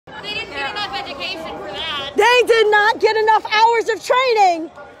certification for that. They did not get enough hours of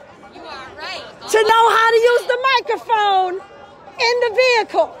training You are right. to know how to use the microphone in the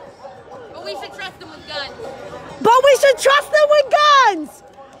vehicle. But we should trust them with guns. But we should trust them with guns.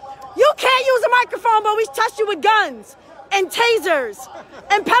 You can't use a microphone, but we trust you with guns and tasers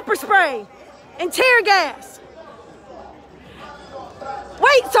and pepper spray and tear gas.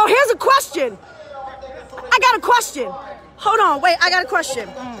 Wait, so here's a question. I got a question. Hold on, wait, I got a question.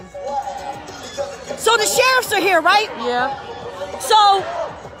 So the sheriffs are here, right? Yeah. So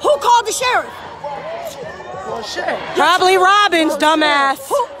who called the sheriff? Well, shit. Probably Robbins, dumbass.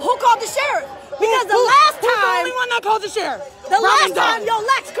 Who called the sheriff? Because the last Who's the time, only one that called the sheriff? the last Robin time, yo,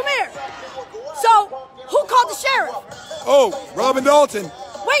 Lex, come here. So who called the sheriff? Oh, Robin Dalton.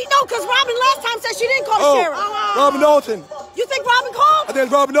 Wait, no, because Robin last time said she didn't call the sheriff. Robin Dalton. You think Robin called? I think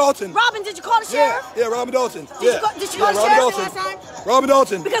it's Robin Dalton. Robin, did you call the sheriff? Yeah, Robin Dalton. Did she call the Robin sheriff Dalton. last time? Robin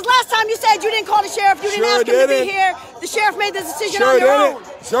Dalton. Because last time you said you didn't call the sheriff, you didn't Sure ask him to be didn't. here. The sheriff made the decision Sure on your own.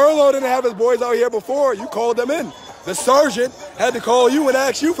 didn't. Zerlo didn't have his boys out here before. You called them in. The sergeant had to call you and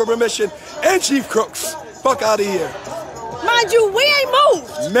ask you for permission. And Chief Crooks. Fuck out of here. Mind you, we ain't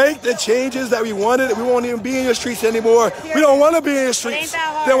moved. Make the changes that we wanted. We won't even be in your streets anymore. We don't want to be in your streets.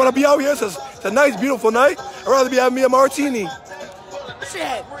 They want to be out here. It's a nice, beautiful night. I'd rather be having me a martini.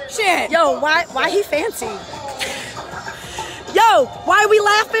 Shit. Yo, why he fancy? Yo, why we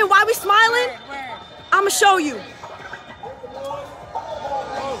laughing? Why we smiling? I'ma show you.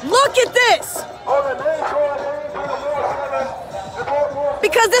 Look at this.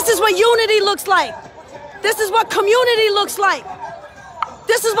 Because this is what unity looks like. This is what community looks like.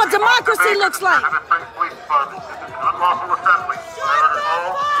 This is what democracy looks like.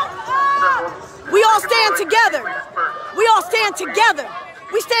 We all stand together. We all stand together.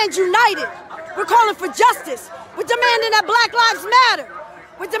 We stand united. We're calling for justice. We're demanding that Black Lives Matter.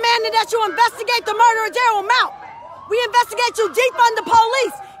 We're demanding that you investigate the murder of Daryl Mount. We investigate you defund the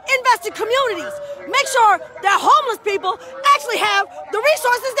police. Invest in communities. Make sure that homeless people actually have the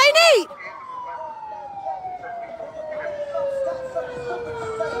resources they need.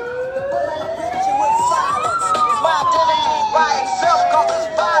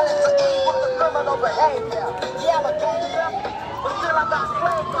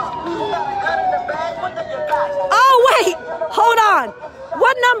 Oh wait, hold on.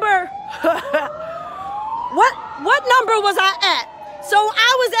 What number? what number was I at? So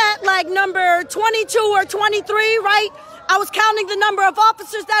I was at like number 22 or 23, right? I was counting the number of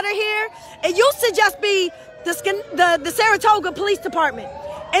officers that are here. It used to just be the Saratoga Police Department.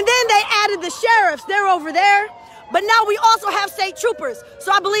 And then they added the sheriffs, they're over there. But now we also have state troopers.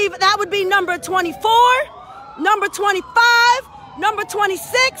 So I believe that would be number 24, number 25, number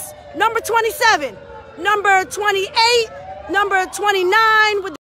 26, number 27, number 28, number 29 with